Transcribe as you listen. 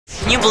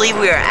you believe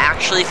we are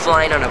actually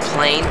flying on a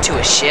plane to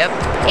a ship?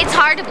 It's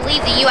hard to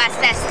believe the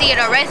USS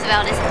Theodore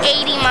Roosevelt is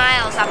 80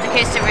 miles off the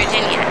coast of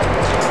Virginia.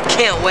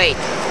 Can't wait.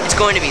 It's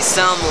going to be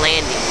some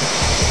landing.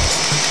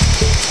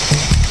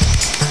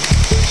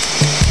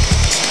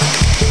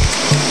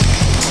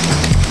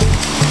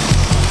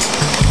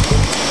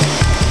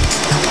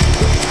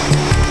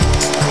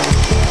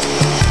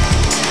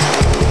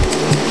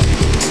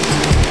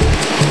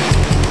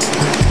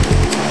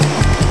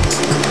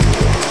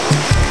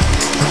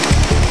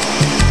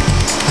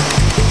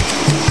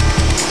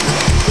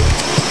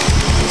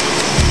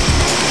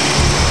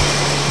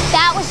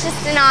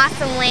 An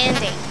awesome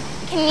landing.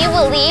 Can you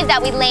believe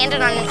that we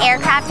landed on an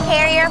aircraft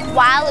carrier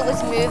while it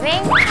was moving?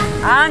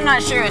 I'm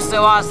not sure it's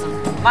so awesome.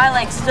 My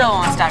legs still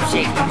won't stop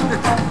shaking.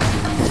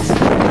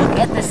 Look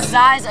at the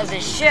size of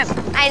this ship.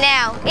 I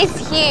know, it's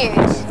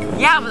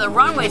huge. Yeah, but the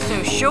runway's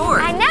so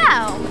short. I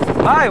know.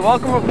 Hi,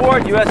 welcome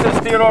aboard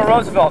USS Theodore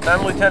Roosevelt.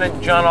 I'm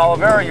Lieutenant John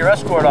Oliveira, your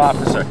escort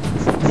officer.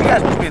 You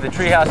guys must be the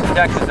treehouse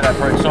detectives that I've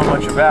heard so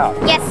much about.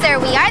 Yes, sir,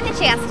 we are the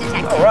treehouse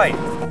detectives. Oh, right.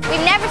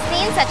 We've never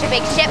seen such a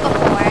big ship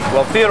before.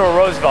 Well, Theodore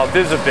Roosevelt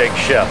is a big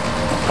ship.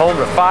 Home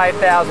to 5,000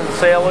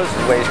 sailors,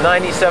 it weighs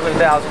 97,000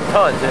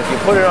 tons, and if you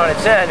put it on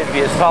its end, it'd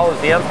be as tall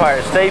as the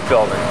Empire State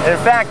Building. And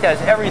in fact,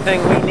 has everything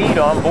we need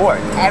on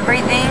board.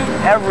 Everything?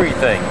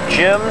 Everything.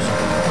 Gyms,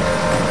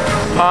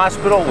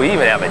 hospital, we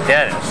even have a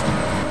dentist.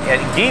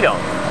 And Guidon.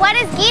 What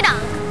is Guidon?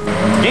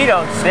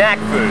 Guidon, snack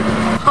food.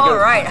 All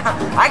right,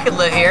 I could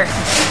live here.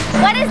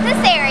 What is this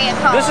area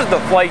called? This is the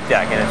flight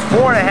deck, and it's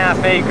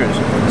 4.5 acres.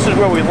 This is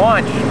where we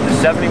launch the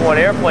 71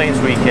 airplanes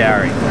we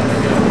carry.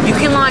 You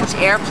can launch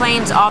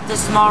airplanes off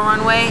this small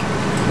runway?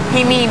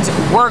 He means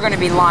we're going to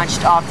be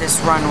launched off this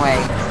runway.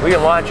 We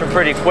can launch them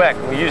pretty quick.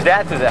 We use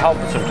that to the help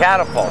of some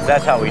catapults.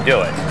 That's how we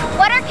do it.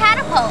 What are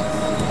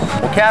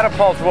catapults? Well,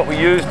 catapults are what we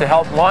use to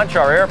help launch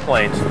our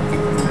airplanes.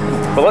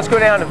 But let's go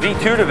down to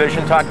V2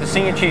 Division, talk to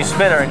Senior Chief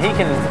Spinner, and he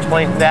can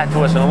explain that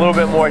to us in a little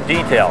bit more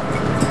detail.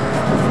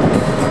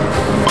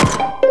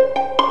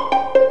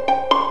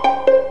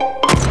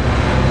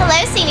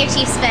 Hello, Senior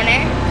Chief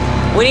Spinner.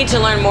 We need to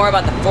learn more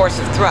about the force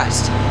of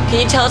thrust. Can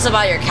you tell us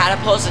about your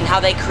catapults and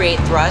how they create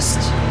thrust?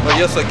 Well,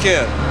 yes, I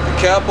can. The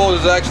catapult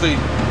is actually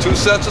 2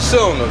 sets of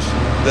cylinders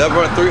that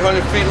run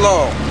 300 feet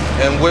long,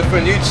 and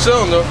within each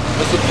cylinder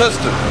is a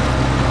piston.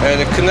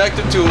 And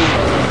connected to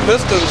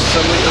piston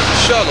assembly is a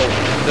shuttle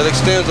that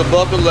extends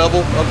above the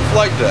level of the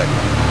flight deck.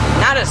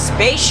 Not a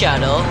space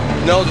shuttle.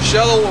 No, the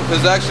shuttle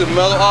is actually a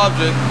metal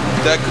object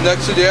that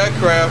connects to the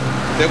aircraft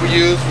that we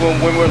use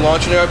when we're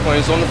launching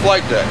airplanes on the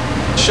flight deck.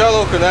 The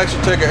shuttle can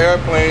actually take an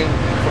airplane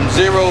from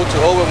 0 to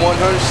over 160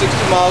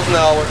 miles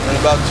an hour in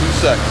about 2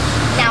 seconds.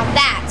 Now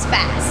that's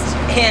fast.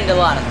 And a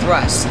lot of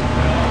thrust.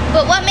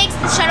 But what makes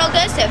the shuttle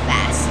go so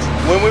fast?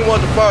 When we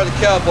want to fire the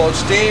catapult,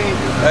 steam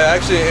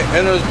actually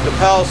enters the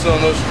power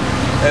cylinders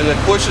and it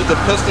pushes the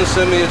piston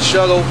assembly and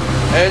shuttle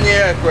and the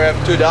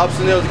aircraft to the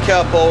opposite end of the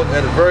catapult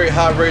at a very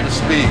high rate of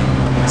speed.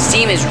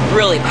 Steam is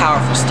really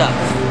powerful stuff.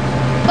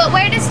 But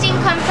where does steam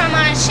come from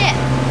on a ship?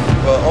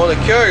 Well, on a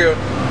carrier,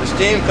 the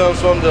steam comes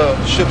from the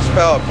ship's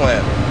power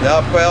plant.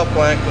 Our power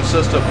plant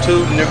consists of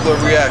 2 nuclear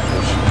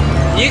reactors.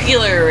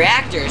 Nuclear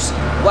reactors?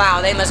 Wow,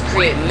 they must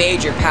create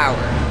major power.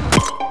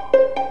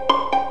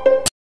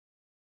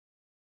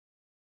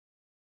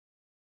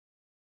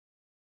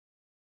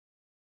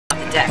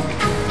 Deck.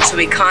 So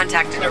we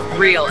contacted a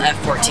real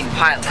F-14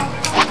 pilot.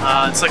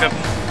 It's like a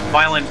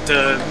violent,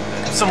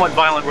 somewhat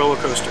violent roller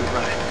coaster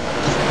ride.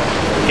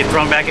 You get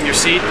thrown back in your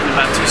seat, in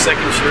about 2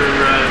 seconds you're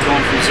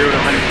going from 0 to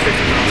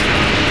 150 miles an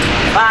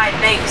hour. Bye,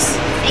 thanks.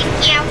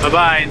 Thank you.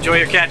 Bye-bye, enjoy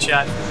your cat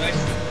shot.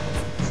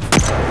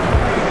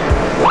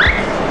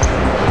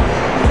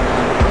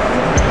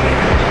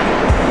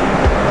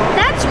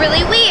 That's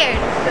really weird.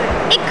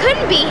 It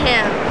couldn't be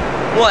him.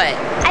 What?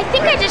 I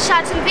think I just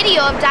shot some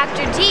video of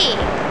Dr. D.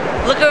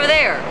 Look over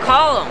there.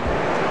 Call him.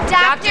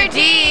 Dr.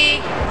 D!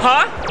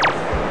 Huh?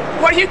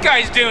 What are you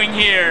guys doing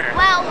here?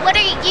 Well, what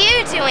are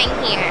you doing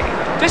here?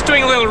 Just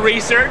doing a little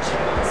research.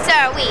 So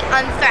are we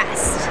on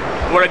thrust.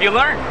 What have you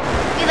learned?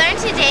 We learned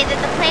today that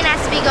the plane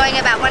has to be going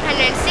about 160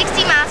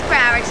 miles per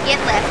hour to get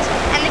lift,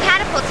 and the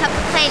catapults help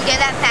the plane go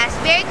that fast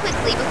very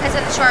quickly because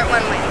of the short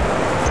runway.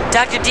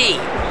 Dr.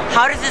 D,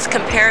 how does this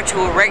compare to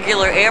a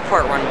regular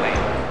airport runway?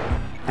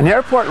 An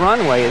airport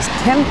runway is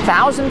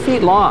 10,000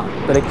 feet long,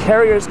 but a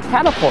carrier's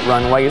catapult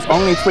runway is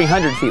only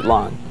 300 feet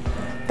long.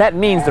 That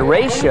means the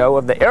ratio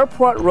of the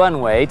airport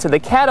runway to the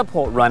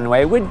catapult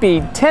runway would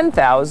be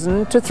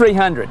 10,000 to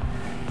 300.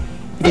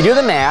 If you do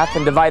the math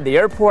and divide the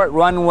airport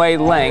runway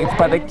length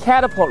by the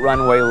catapult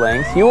runway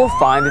length, you will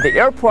find that the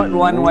airport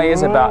runway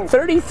is about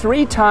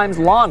 33 times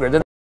longer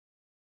than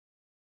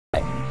the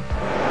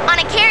On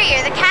a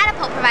carrier, the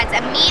catapult provides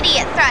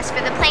immediate thrust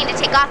for the plane to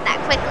take off that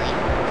quickly.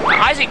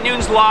 Isaac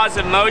Newton's laws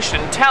of motion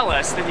tell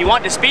us that if you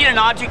want to speed an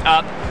object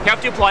up, you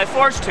have to apply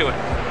force to it.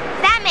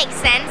 That makes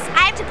sense.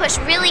 I have to push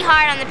really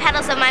hard on the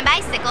pedals of my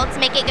bicycle to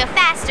make it go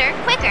faster,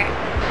 quicker.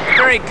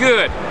 Very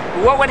good.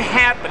 But what would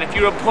happen if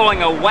you were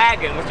pulling a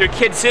wagon with your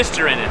kid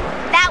sister in it?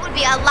 That would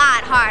be a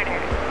lot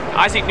harder.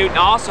 Isaac Newton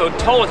also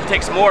told us it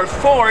takes more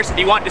force if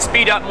you want to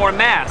speed up more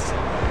mass.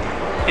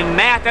 In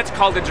math, that's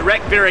called a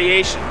direct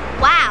variation.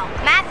 Wow,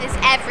 math is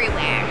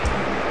everywhere.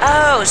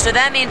 Oh, so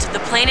that means if the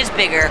plane is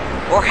bigger,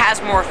 or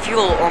has more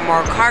fuel or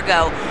more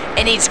cargo,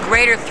 it needs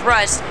greater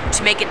thrust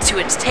to make it to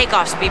its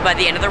takeoff speed by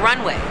the end of the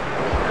runway.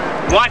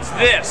 Watch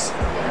this.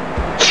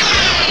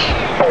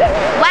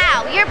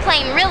 Wow, your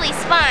plane really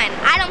spun.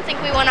 I don't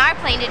think we want our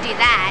plane to do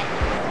that.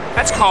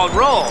 That's called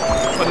roll.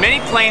 What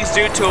many planes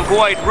do to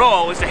avoid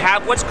roll is to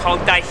have what's called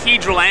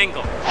dihedral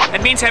angle.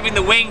 That means having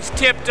the wings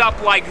tipped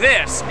up like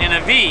this in a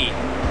V.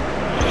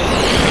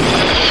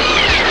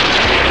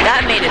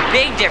 That made a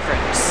big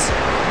difference.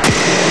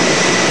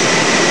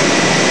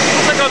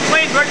 Looks like our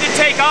plane's ready to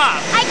take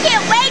off. I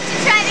can't wait to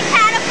try the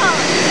catapult.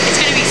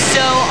 It's gonna be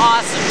so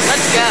awesome.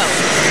 Let's go.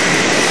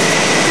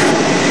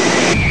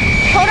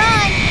 Hold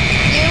on.